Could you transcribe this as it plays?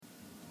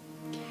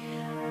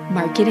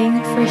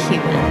Marketing for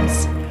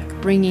Humans,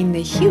 bringing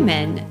the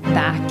human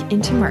back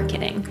into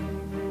marketing.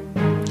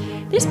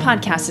 This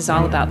podcast is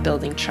all about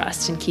building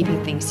trust and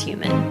keeping things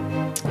human.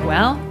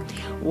 Well,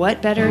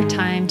 what better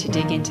time to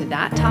dig into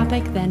that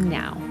topic than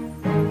now?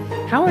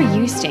 How are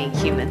you staying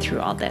human through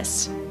all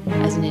this?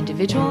 As an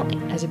individual,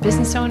 as a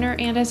business owner,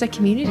 and as a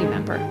community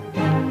member?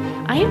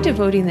 I am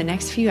devoting the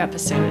next few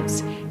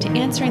episodes to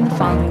answering the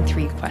following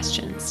 3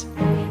 questions.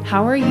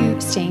 How are you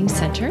staying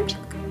centered?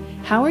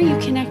 How are you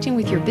connecting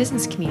with your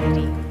business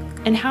community?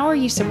 And how are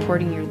you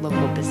supporting your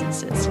local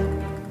businesses?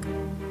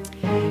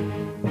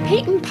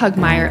 Peyton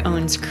Pugmire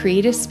owns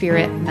Creative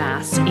Spirit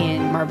Mass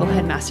in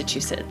Marblehead,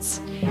 Massachusetts,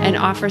 and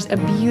offers a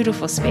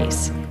beautiful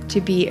space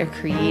to be a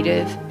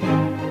creative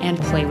and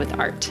play with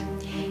art.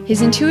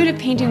 His intuitive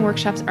painting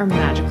workshops are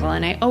magical,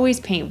 and I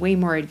always paint way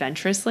more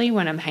adventurously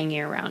when I'm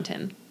hanging around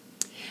him.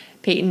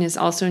 Peyton is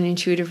also an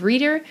intuitive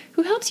reader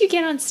who helps you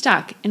get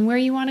unstuck and where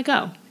you want to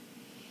go.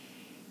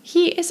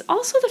 He is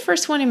also the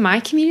first one in my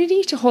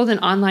community to hold an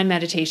online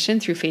meditation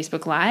through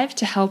Facebook Live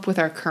to help with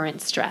our current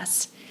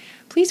stress.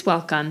 Please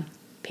welcome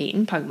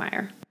Peyton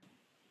Pugmire.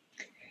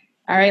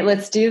 All right,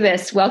 let's do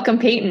this. Welcome,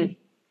 Peyton.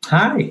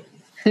 Hi.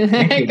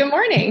 Good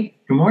morning.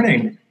 Good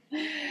morning.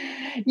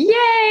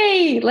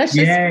 Yay! Let's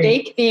just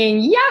fake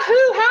being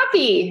Yahoo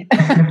happy.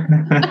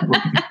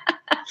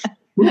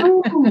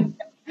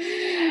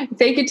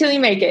 Fake it till you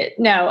make it.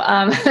 No,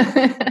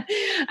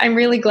 I'm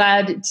really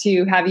glad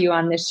to have you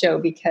on this show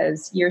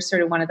because you're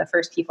sort of one of the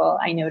first people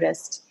I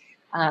noticed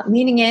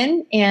leaning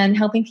in and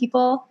helping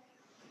people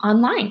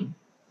online.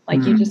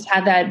 Like you just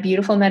had that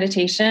beautiful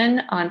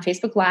meditation on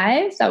Facebook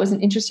Live. That was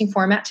an interesting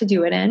format to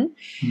do it in.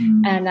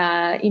 And,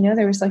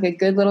 there was like a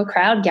good little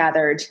crowd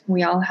gathered.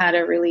 We all had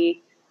a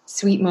really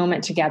sweet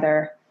moment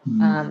together.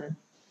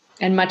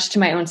 And much to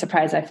my own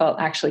surprise, I felt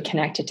actually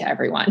connected to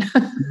everyone.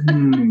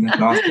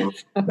 That's awesome.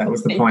 That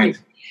was the point.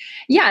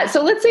 Yeah.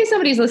 So let's say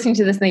somebody's listening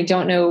to this and they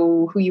don't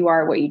know who you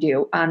are, what you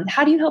do.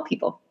 How do you help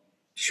people?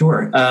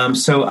 Sure.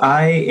 So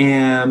I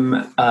am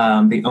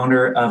the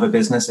owner of a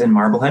business in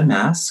Marblehead,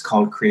 Mass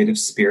called Creative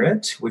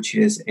Spirit, which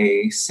is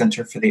a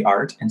center for the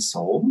art and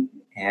soul.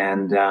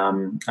 And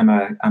I'm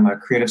a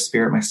creative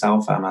spirit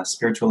myself. I'm a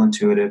spiritual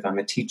intuitive. I'm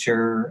a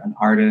teacher, an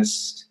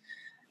artist,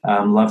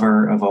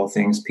 lover of all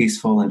things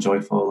peaceful and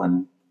joyful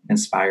and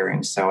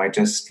inspiring. So I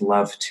just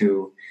love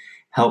to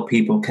help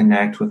people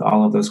connect with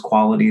all of those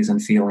qualities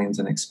and feelings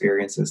and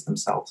experiences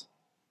themselves.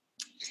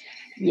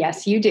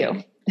 Yes, you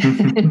do.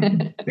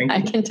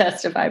 I can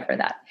testify for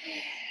that.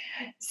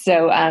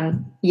 So,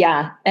 And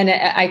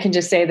I can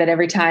just say that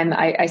every time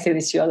I say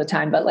this to you all the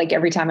time, but like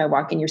every time I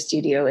walk in your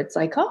studio, it's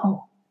like,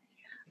 oh,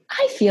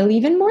 I feel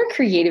even more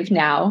creative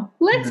now.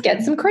 Let's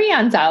get some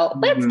crayons out.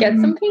 Let's get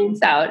some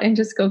paints out and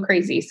just go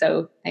crazy.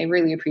 So I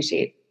really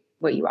appreciate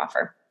what you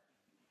offer.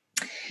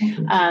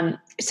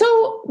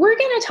 So we're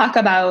going to talk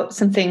about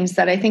some things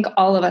that I think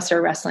all of us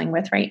are wrestling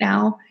with right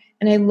now.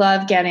 And I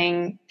love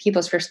getting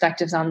people's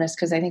perspectives on this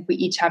because I think we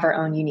each have our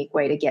own unique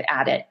way to get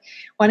at it.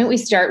 Why don't we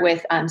start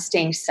with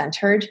staying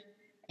centered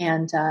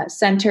and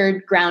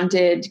centered,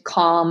 grounded,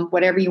 calm,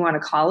 whatever you want to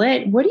call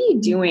it. What are you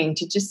doing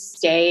to just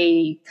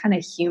stay kind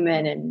of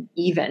human and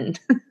even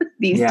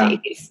these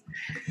days?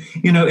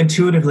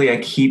 Intuitively, I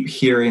keep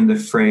hearing the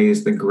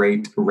phrase, the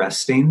great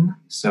resting.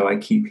 So I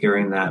keep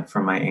hearing that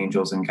from my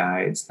angels and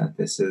guides, that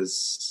this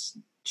is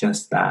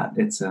just that.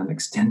 It's an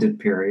extended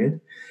period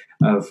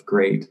of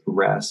great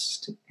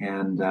rest.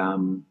 And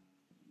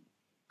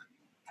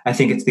I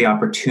think it's the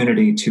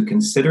opportunity to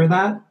consider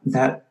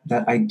that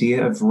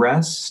idea of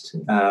rest.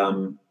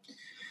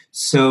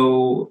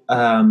 So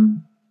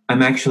I'm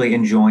actually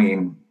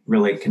enjoying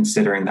really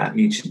considering that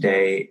each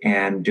day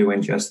and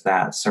doing just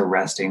that. So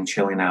resting,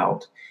 chilling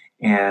out.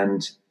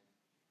 And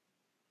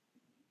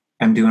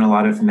I'm doing a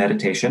lot of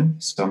meditation.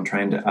 So I'm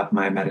trying to up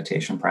my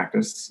meditation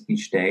practice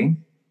each day.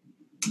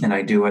 And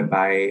I do it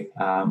by,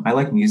 I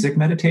like music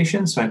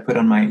meditation. So I put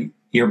on my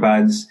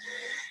earbuds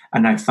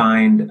and I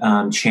find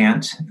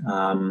chant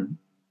on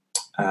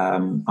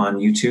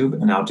YouTube,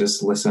 and I'll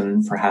just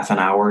listen for half an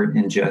hour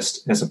and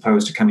just, as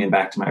opposed to coming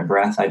back to my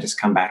breath, I just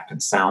come back to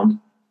the sound.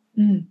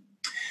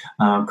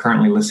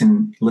 Currently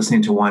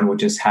listening to one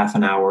which is half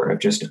an hour of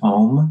just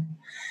Om.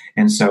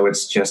 And so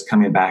it's just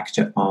coming back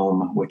to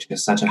Om, which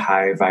is such a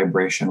high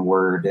vibration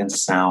word and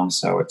sound.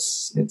 So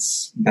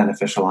it's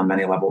beneficial on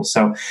many levels.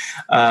 So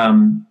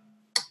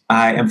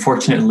I am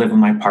fortunate to live with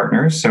my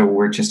partner. So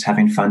we're just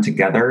having fun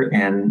together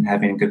and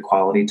having good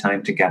quality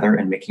time together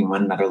and making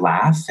one another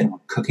laugh. And we're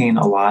cooking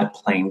a lot,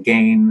 playing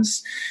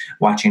games,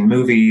 watching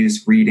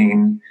movies,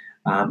 reading.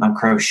 I'm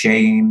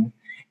crocheting.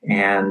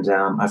 And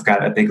I've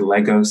got a big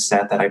Lego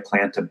set that I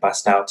plan to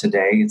bust out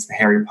today. It's the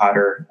Harry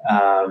Potter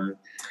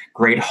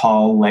Great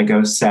Hall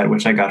Lego set,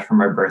 which I got for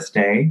my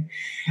birthday.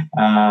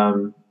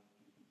 I'm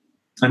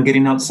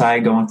getting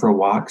outside, going for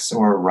walks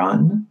or a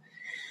run.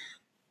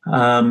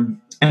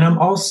 And I'm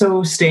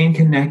also staying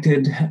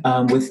connected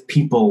with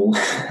people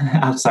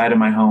outside of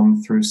my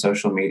home through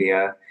social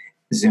media,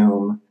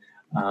 Zoom,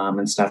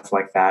 and stuff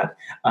like that.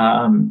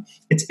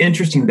 It's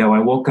interesting though. I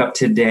woke up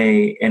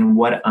today and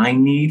what I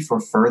need for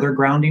further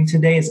grounding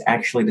today is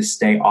actually to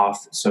stay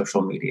off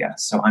social media.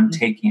 So I'm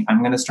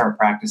going to start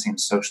practicing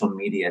social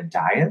media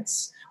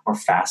diets or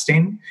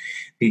fasting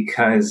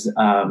because,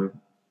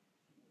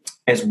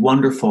 as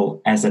wonderful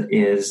as it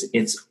is,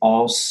 it's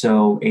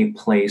also a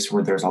place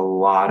where there's a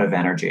lot of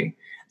energy.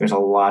 There's a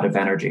lot of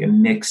energy, a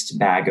mixed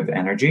bag of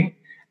energy.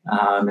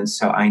 And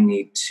so I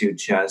need to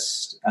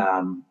just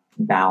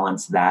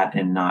balance that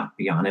and not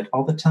be on it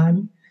all the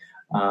time.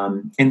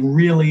 And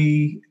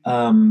really,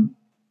 in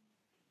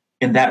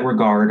that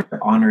regard,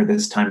 honor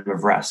this time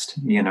of rest,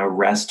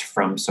 rest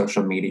from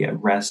social media,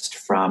 rest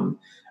from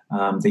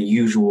the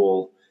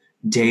usual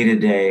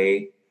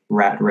day-to-day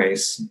rat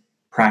race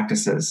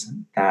practices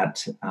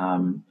that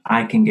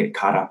I can get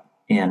caught up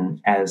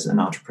in as an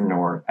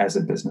entrepreneur, as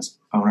a business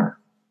owner.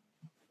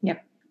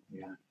 Yep.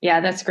 Yeah,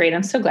 that's great.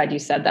 I'm so glad you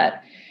said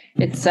that.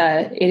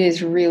 It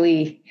is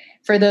really,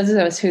 for those of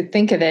us who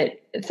think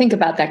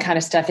about that kind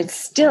of stuff, it's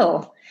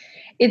still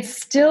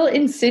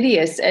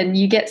insidious and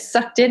you get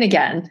sucked in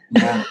again.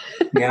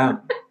 Yeah.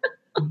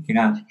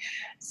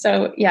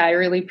 So yeah, I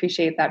really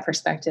appreciate that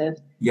perspective.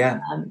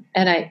 Yeah.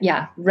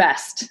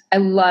 Rest. I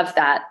love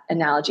that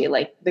analogy,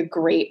 like the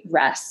great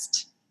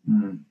rest.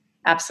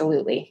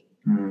 Absolutely.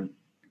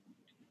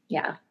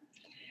 Yeah.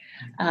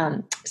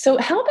 So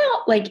how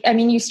about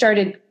you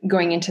started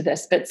going into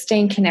this, but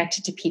staying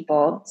connected to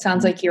people,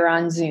 sounds like you're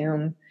on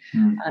Zoom.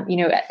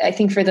 I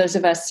think for those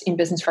of us in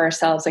business for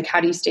ourselves, like how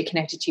do you stay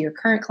connected to your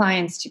current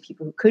clients, to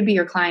people who could be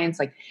your clients,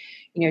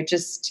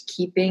 just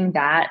keeping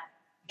that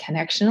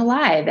connection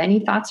alive. Any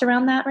thoughts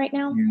around that right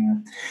now? Yeah.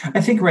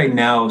 I think right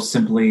now,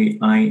 simply,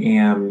 I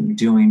am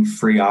doing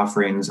free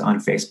offerings on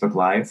Facebook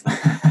Live.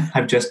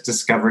 I've just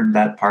discovered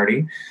that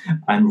party.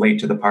 I'm late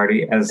to the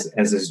party, as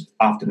is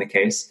often the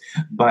case,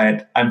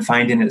 but I'm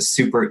finding it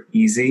super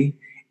easy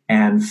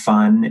and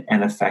fun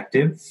and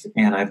effective.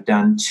 And I've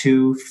done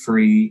 2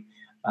 free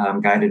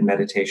guided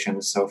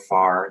meditations so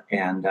far.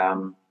 And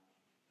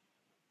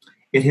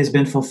it has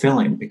been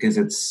fulfilling because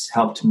it's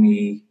helped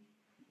me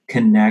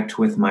connect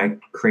with my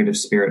creative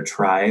spirit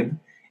tribe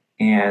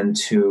and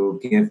to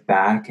give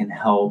back and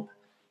help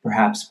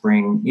perhaps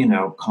bring,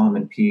 calm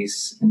and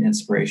peace and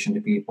inspiration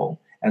to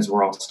people as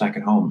we're all stuck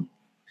at home.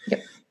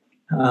 Yep.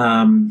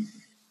 And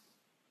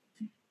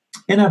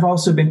I've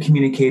also been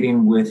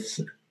communicating with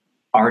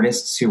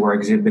artists who are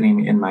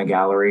exhibiting in my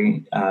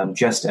gallery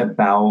just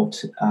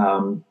about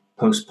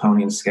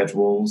postponing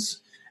schedules.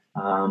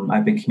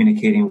 I've been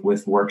communicating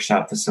with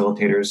workshop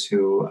facilitators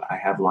who I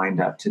have lined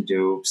up to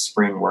do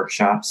spring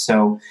workshops.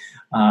 So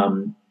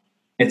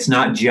it's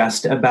not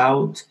just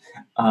about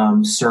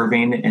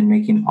serving and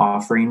making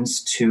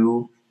offerings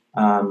to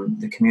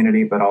the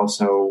community, but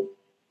also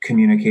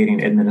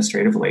communicating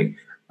administratively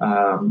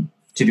to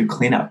do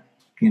cleanup,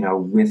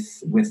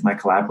 with my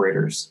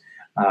collaborators.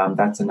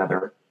 That's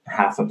another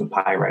half of the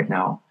pie right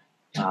now.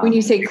 When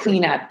you say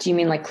clean up, do you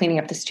mean like cleaning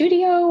up the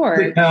studio or?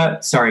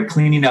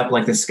 Cleaning up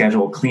like the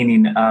schedule,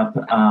 cleaning up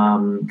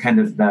kind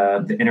of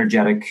the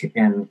energetic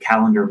and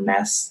calendar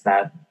mess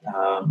that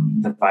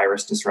the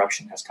virus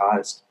disruption has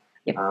caused.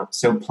 Yep.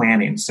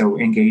 So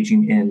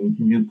engaging in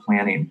new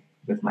planning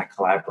with my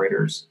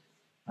collaborators,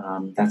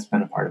 that's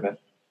been a part of it.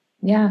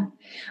 Yeah.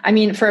 I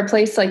mean, for a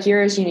place like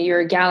yours, you're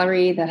a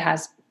gallery that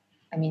has,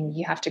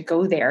 you have to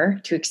go there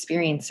to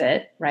experience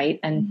it, right?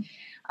 And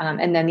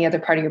then the other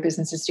part of your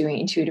business is doing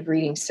intuitive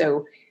reading.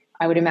 So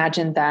I would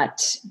imagine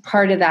that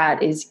part of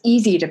that is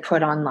easy to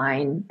put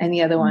online and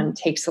the other one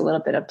takes a little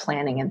bit of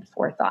planning and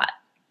forethought.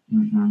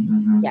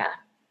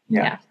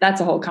 Yeah.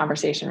 That's a whole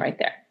conversation right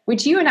there,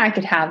 which you and I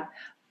could have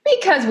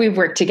because we've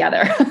worked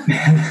together.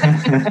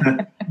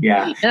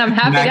 Yeah. And I'm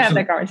happy to have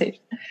that conversation.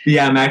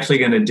 Yeah, I'm actually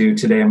going to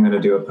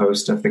do a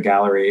post of the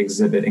gallery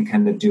exhibit and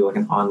kind of do like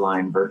an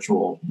online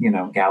virtual,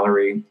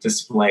 gallery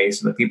display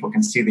so that people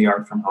can see the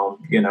art from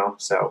home,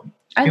 so.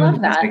 I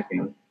love that.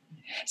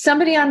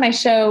 Somebody on my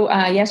show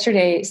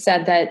yesterday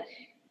said that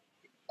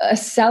a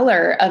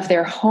seller of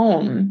their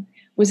home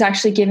was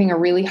actually giving a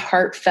really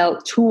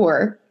heartfelt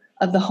tour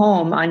of the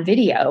home on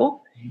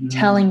video,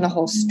 telling the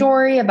whole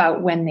story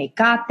about when they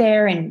got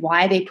there and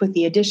why they put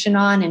the addition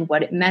on and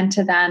what it meant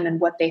to them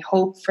and what they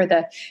hope for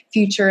the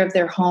future of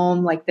their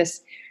home. Like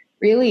this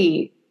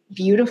really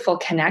beautiful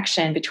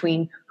connection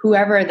between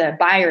whoever the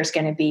buyer is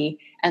going to be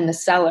and the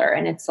seller.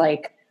 And it's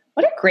like,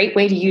 what a great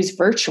way to use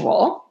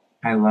virtual.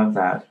 I love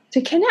that.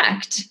 To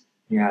connect.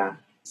 Yeah.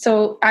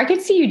 So I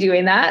could see you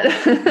doing that.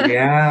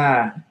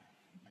 Yeah.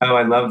 Oh,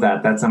 I love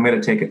that. I'm going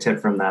to take a tip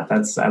from that.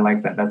 I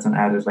like that. That's an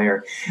added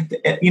layer.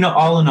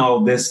 All in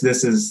all, this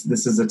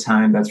is a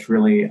time that's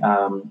really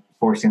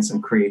forcing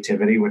some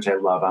creativity, which I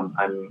love.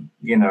 I'm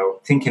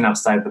thinking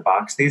outside the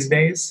box these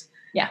days.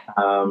 Yeah.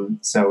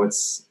 So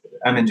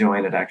I'm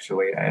enjoying it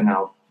actually. And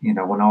now,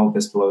 when all of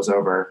this blows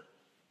over,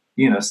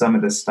 some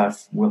of this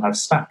stuff will have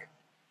stuck,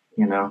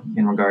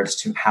 in regards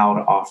to how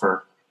to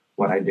offer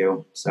what I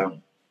do. So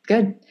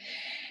good.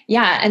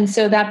 Yeah. And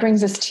so that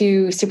brings us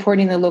to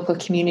supporting the local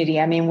community.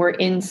 We're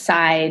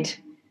inside,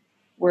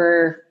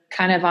 we're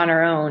kind of on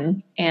our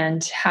own,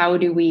 and how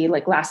do we,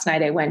 like last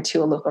night I went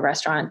to a local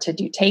restaurant to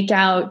do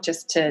takeout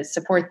just to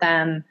support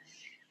them.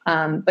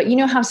 But you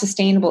know, how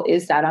sustainable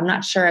is that? I'm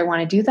not sure I want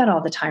to do that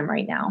all the time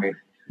right now.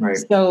 Right.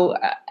 So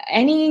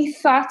any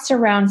thoughts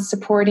around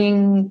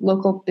supporting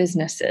local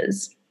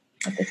businesses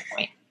at this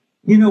point?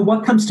 You know,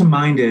 what comes to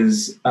mind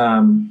is,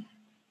 in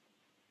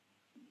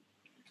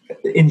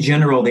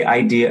general, the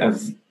idea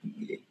of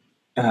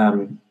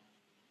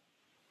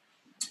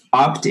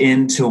opt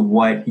into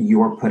what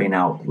you're putting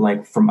out,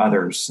 like from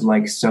others.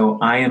 Like, so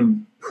I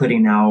am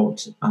putting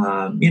out,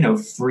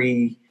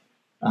 free,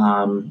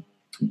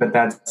 but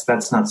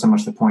that's not so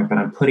much the point, but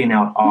I'm putting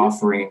out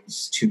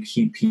offerings to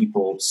keep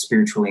people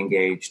spiritually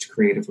engaged,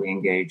 creatively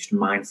engaged,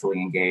 mindfully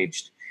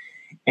engaged.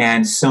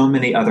 And so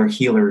many other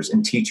healers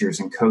and teachers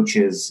and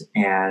coaches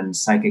and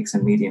psychics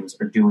and mediums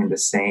are doing the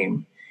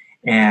same.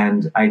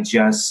 And I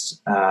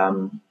just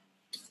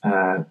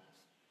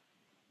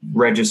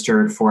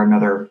registered for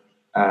another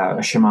a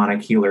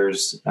shamanic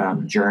healers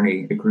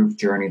journey, a group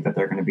journey that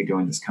they're going to be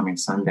doing this coming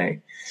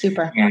Sunday.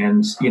 Super.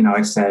 And,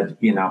 I said,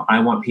 I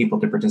want people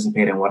to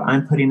participate in what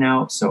I'm putting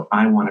out. So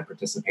I want to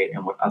participate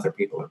in what other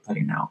people are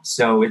putting out.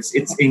 So it's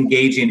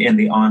engaging in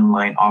the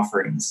online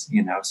offerings,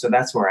 so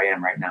that's where I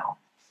am right now.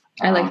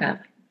 I like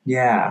that.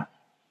 Yeah.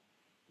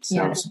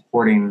 So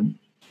supporting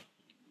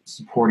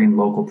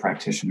local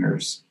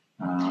practitioners.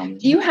 Do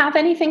you have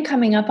anything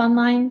coming up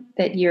online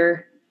that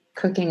you're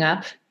cooking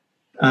up?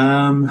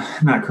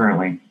 Not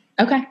currently.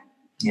 Okay.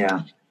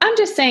 Yeah. I'm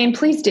just saying,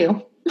 please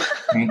do.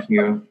 Thank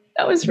you.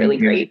 That was really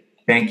great.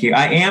 Thank you.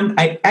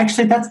 I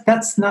actually,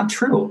 that's not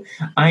true.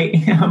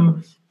 I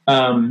am,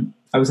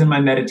 I was in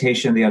my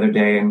meditation the other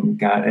day and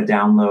got a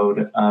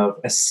download of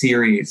a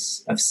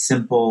series of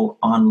simple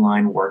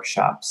online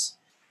workshops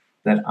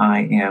that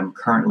I am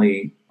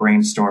currently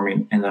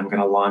brainstorming and I'm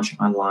going to launch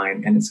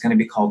online, and it's going to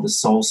be called the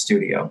Soul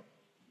Studio.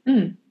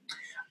 And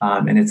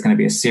it's going to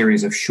be a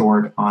series of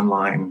short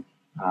online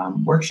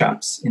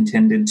workshops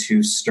intended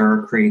to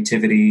stir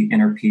creativity,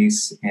 inner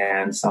peace,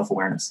 and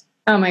self-awareness.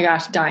 Oh my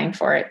gosh, dying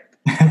for it.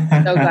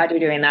 So glad you're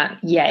doing that.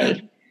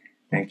 Yay.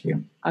 Thank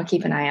you. I'll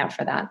keep an eye out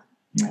for that.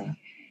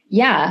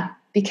 Yeah,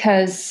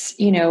 because,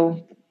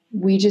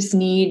 we just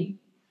need,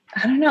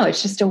 I don't know,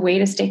 it's just a way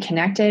to stay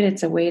connected.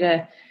 It's a way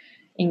to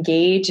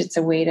engage. It's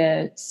a way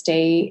to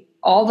stay,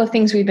 all the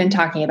things we've been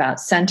talking about,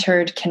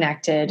 centered,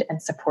 connected,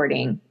 and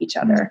supporting each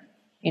other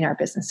in our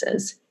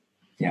businesses.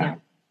 Yeah.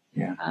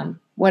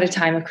 What a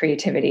time of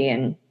creativity.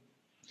 And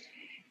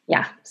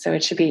so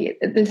it should be,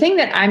 the thing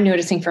that I'm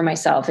noticing for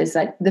myself is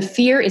that the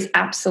fear is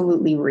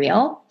absolutely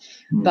real,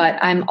 but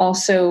I'm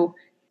also,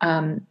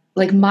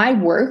 like my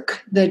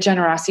work, the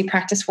generosity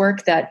practice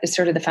work that is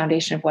sort of the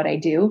foundation of what I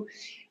do,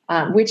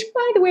 which,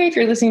 by the way, if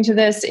you're listening to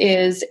this,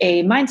 is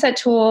a mindset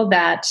tool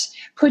that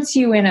puts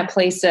you in a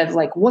place of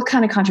like, what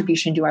kind of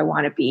contribution do I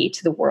want to be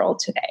to the world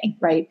today,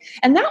 right?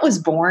 And that was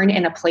born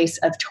in a place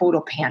of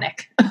total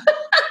panic.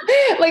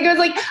 Like, it was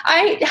like,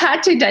 I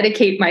had to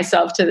dedicate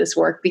myself to this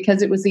work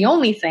because it was the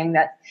only thing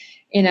that,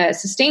 in a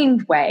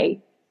sustained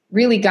way,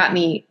 really got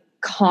me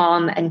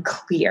calm and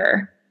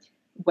clear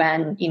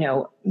when,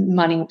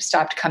 money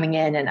stopped coming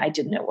in and I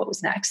didn't know what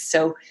was next.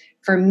 So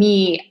for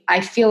me, I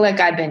feel like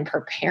I've been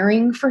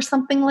preparing for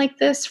something like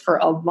this for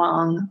a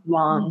long,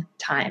 long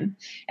time,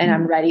 and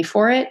I'm ready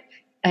for it.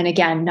 And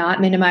again,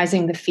 not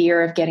minimizing the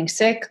fear of getting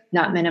sick,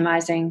 not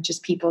minimizing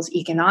just people's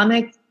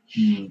economic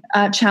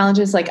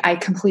challenges. Like, I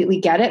completely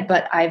get it,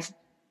 but I've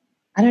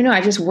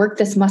just worked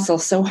this muscle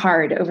so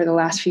hard over the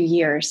last few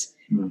years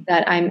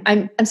that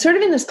I'm sort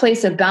of in this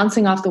place of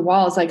bouncing off the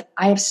walls. Like,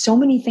 I have so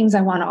many things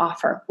I want to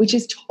offer, which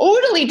is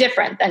totally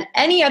different than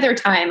any other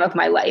time of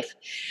my life.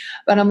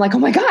 But I'm like, oh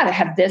my God, I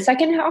have this I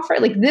can offer.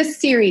 Like this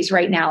series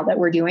right now that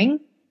we're doing.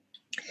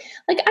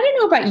 Like, I don't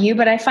know about you,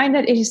 but I find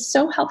that it is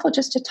so helpful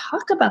just to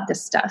talk about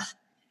this stuff.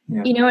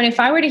 And if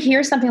I were to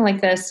hear something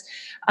like this,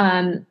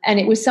 and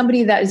it was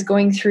somebody that is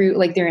going through,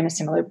 like, they're in a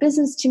similar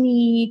business to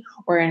me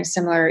or in a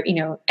similar,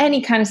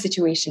 any kind of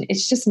situation,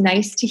 it's just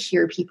nice to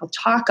hear people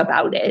talk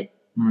about it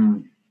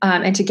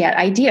and to get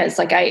ideas.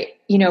 Like,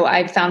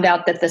 I found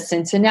out that the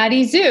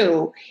Cincinnati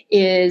Zoo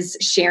is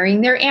sharing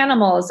their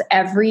animals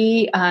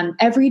every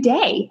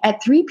day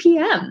at 3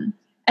 p.m.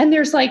 And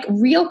there's like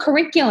real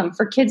curriculum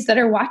for kids that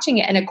are watching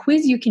it and a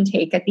quiz you can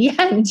take at the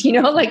end,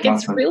 like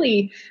it's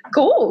really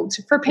gold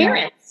for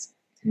parents.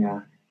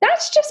 Yeah.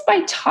 That's just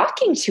by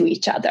talking to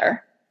each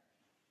other,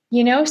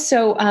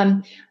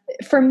 So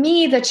for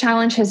me, the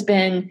challenge has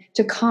been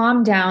to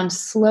calm down,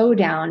 slow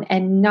down,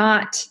 and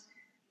not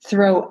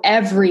throw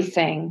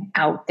everything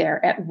out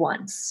there at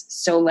once.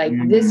 So like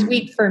this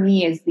week for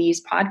me is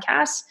these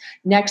podcasts.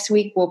 Next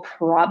week will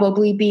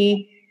probably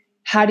be,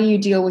 how do you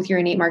deal with your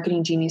innate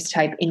marketing genius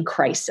type in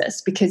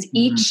crisis? Because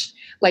each,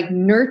 like,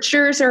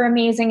 nurtures are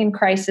amazing in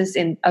crisis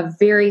in a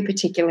very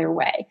particular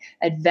way.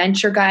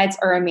 Adventure guides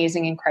are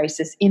amazing in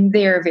crisis in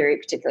their very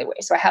particular way.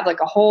 So I have like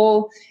a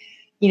whole,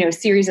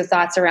 series of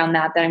thoughts around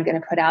that I'm going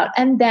to put out.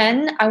 And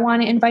then I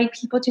want to invite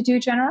people to do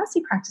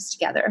generosity practice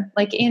together,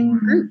 like in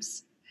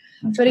groups.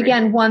 But great.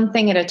 Again, one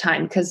thing at a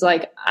time, because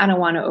like, I don't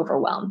want to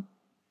overwhelm.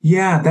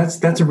 Yeah,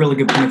 that's a really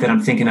good point that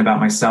I'm thinking about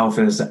myself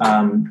is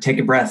take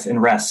a breath and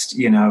rest.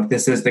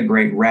 This is the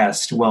great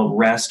rest. Well,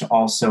 rest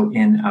also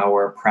in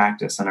our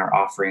practice and our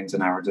offerings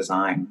and our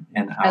design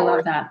and I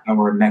love that.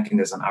 Our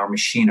mechanism, our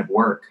machine of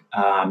work,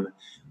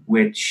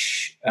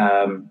 which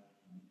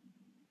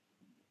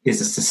is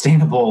a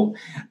sustainable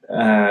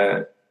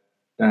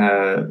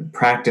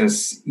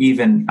practice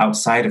even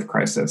outside of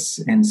crisis.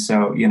 And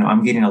so,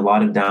 I'm getting a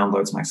lot of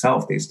downloads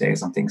myself these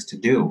days on things to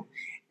do.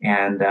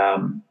 And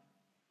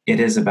it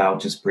is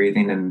about just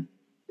breathing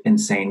and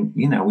saying,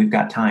 we've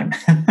got time.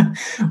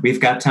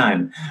 We've got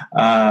time.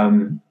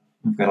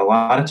 We've got a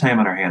lot of time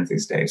on our hands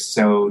these days.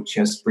 So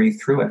just breathe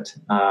through it.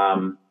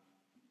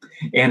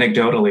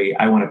 Anecdotally,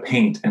 I want to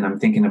paint, and I'm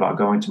thinking about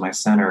going to my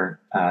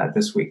center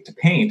this week to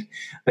paint.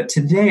 But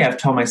today I've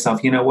told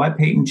myself, you know what,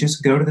 Peyton,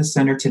 just go to the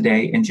center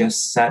today and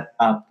just set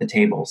up the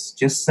tables.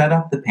 Just set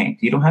up the paint.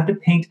 You don't have to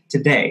paint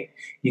today.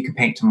 You can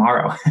paint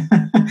tomorrow.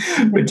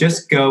 But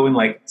just go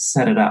and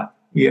set it up.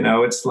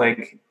 It's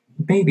like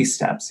baby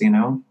steps,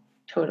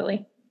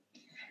 Totally.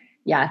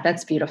 Yeah,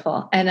 that's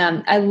beautiful. And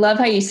I love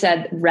how you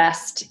said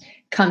rest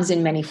comes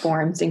in many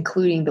forms,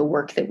 including the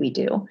work that we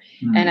do.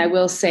 Mm-hmm. And I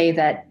will say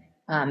that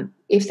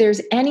if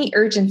there's any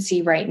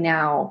urgency right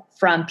now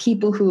from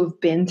people who have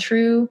been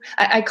through,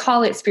 I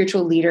call it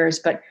spiritual leaders,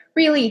 but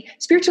really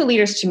spiritual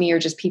leaders to me are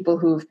just people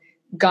who've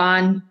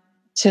gone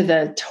to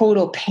the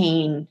total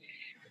pain,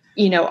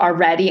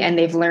 already, and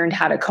they've learned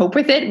how to cope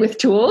with it with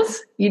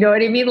tools. You know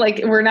what I mean?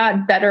 Like, we're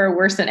not better or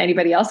worse than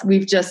anybody else.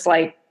 We've just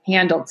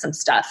handled some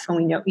stuff, and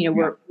we know,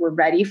 we're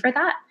ready for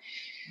that.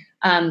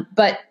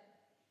 But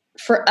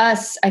for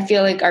us, I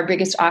feel like our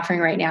biggest offering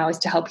right now is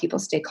to help people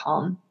stay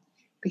calm,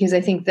 because I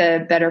think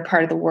the better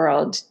part of the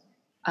world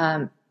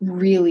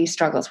really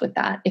struggles with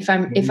that. If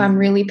I'm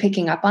really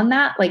picking up on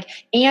that,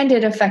 and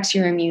it affects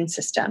your immune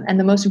system. And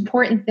the most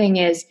important thing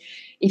is,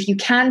 if you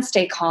can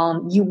stay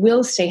calm, you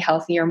will stay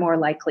healthier, more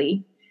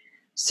likely.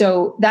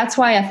 So that's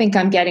why I think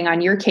I'm getting on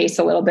your case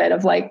a little bit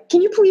of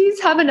can you please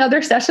have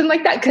another session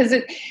like that? Because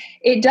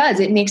it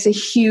does. It makes a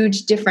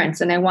huge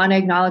difference. And I want to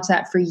acknowledge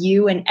that for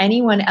you and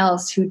anyone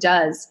else who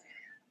does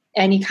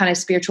any kind of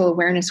spiritual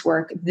awareness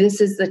work. This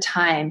is the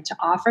time to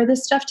offer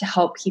this stuff to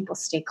help people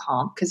stay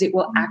calm, because it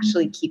will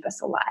actually keep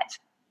us alive.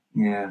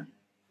 Yeah.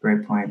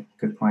 Great point.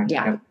 Good point.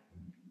 Yeah. Yep.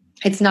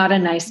 It's not a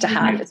nice to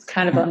have. It's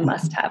kind of a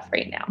must have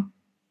right now.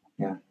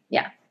 Yeah.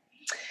 Yeah.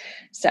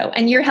 So,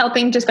 and you're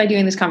helping just by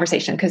doing this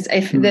conversation. Because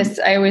if this,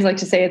 I always like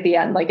to say at the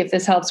end, if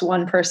this helps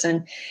one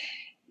person,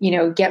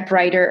 get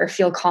brighter or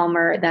feel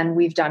calmer, then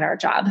we've done our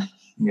job.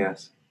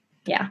 Yes.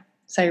 Yeah.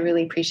 So I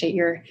really appreciate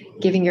your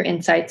giving your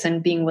insights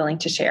and being willing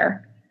to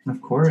share.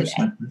 Of course.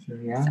 My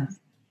pleasure. Yeah. So,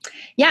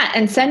 yeah.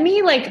 And send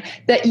me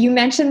that. You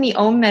mentioned the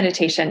Om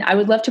meditation. I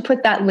would love to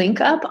put that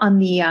link up on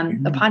the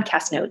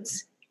podcast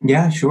notes.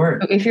 Yeah, sure.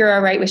 So if you're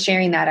all right with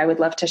sharing that, I would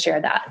love to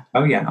share that.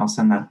 Oh yeah. I'll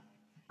send that.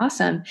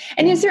 Awesome.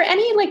 And is there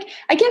any,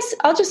 I guess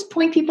I'll just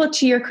point people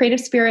to your Creative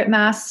Spirit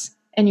Mass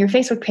and your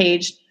Facebook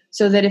page,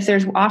 so that if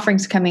there's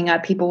offerings coming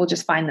up, people will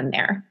just find them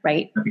there,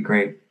 right? That'd be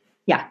great.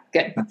 Yeah,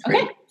 good. That's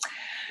great. Okay.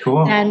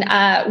 Cool. And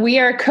we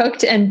are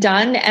cooked and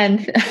done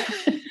and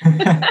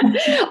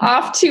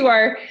off to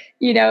our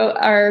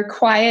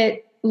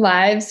quiet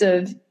lives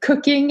of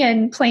cooking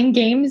and playing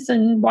games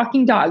and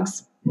walking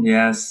dogs.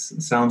 Yes.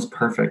 Sounds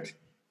perfect.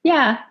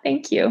 Yeah.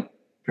 Thank you.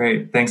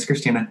 Great. Thanks,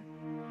 Christina.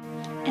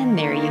 And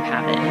there you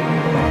have it.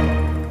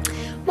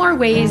 More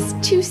ways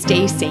to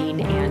stay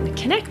sane and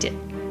connected.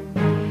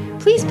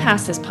 Please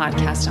pass this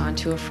podcast on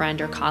to a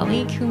friend or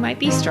colleague who might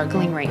be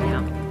struggling right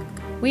now.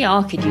 We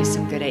all could use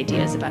some good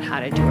ideas about how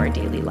to do our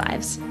daily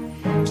lives.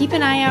 Keep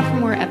an eye out for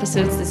more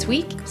episodes this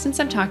week, since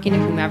I'm talking to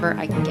whomever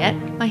I can get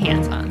my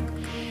hands on.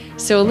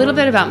 So a little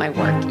bit about my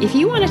work. If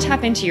you want to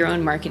tap into your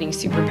own marketing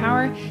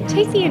superpower,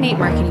 take the Innate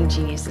Marketing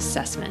Genius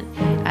assessment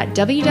at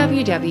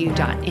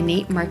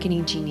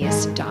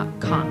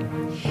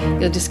www.innatemarketinggenius.com.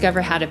 You'll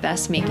discover how to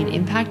best make an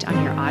impact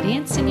on your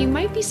audience, and you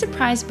might be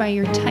surprised by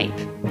your type.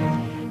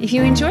 If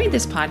you enjoyed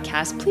this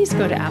podcast, please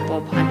go to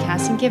Apple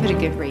Podcasts and give it a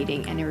good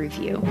rating and a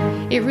review.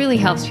 It really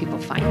helps people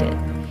find it.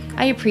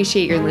 I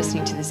appreciate your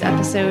listening to this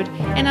episode,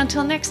 and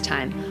until next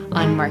time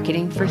on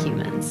Marketing for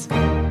Humans.